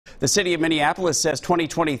The City of Minneapolis says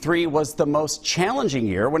 2023 was the most challenging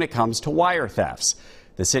year when it comes to wire thefts.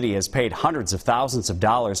 The city has paid hundreds of thousands of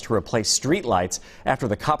dollars to replace streetlights after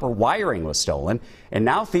the copper wiring was stolen, and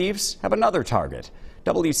now thieves have another target.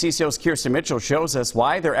 WCCO's Kirsten Mitchell shows us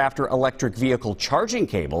why they're after electric vehicle charging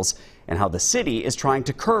cables and how the city is trying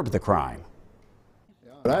to curb the crime.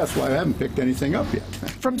 That's why I haven't picked anything up yet.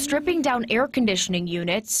 From stripping down air conditioning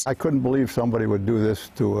units. I couldn't believe somebody would do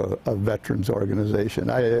this to a veterans organization.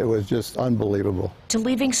 It was just unbelievable. To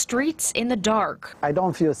leaving streets in the dark. I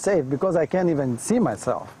don't feel safe because I can't even see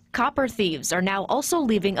myself. Copper thieves are now also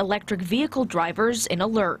leaving electric vehicle drivers in a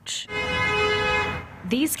lurch.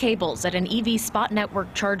 These cables at an EV spot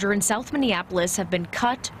network charger in South Minneapolis have been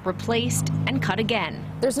cut, replaced, and cut again.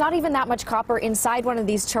 There's not even that much copper inside one of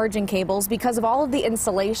these charging cables because of all of the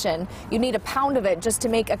insulation. You need a pound of it just to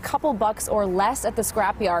make a couple bucks or less at the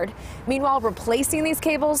scrapyard. Meanwhile, replacing these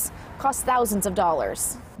cables costs thousands of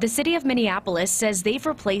dollars. The City of Minneapolis says they've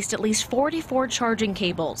replaced at least 44 charging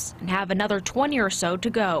cables and have another 20 or so to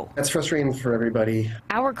go. That's frustrating for everybody.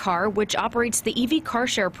 Our Car, which operates the EV car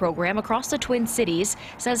share program across the Twin Cities,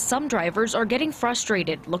 says some drivers are getting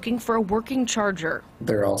frustrated looking for a working charger.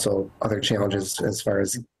 There are also other challenges as far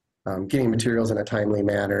as getting materials in a timely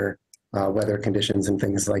manner, weather conditions and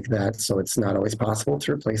things like that. So it's not always possible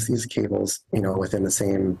to replace these cables, within the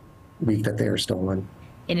same week that they are stolen.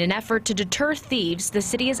 In an effort to deter thieves, the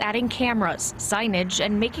city is adding cameras, signage,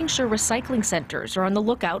 and making sure recycling centers are on the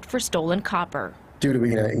lookout for stolen copper. Due to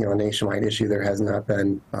being a nationwide issue, there has not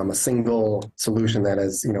been a single solution that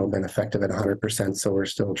has been effective at 100%. So we're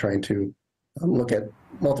still trying to look at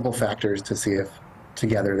multiple factors to see if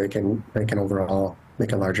together they can overall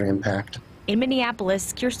make a larger impact. In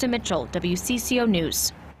Minneapolis, Kirsten Mitchell, WCCO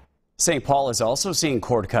News. St. Paul is also seeing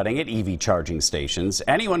cord cutting at EV charging stations.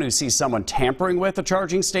 Anyone who sees someone tampering with a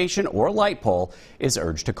charging station or light pole is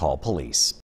urged to call police.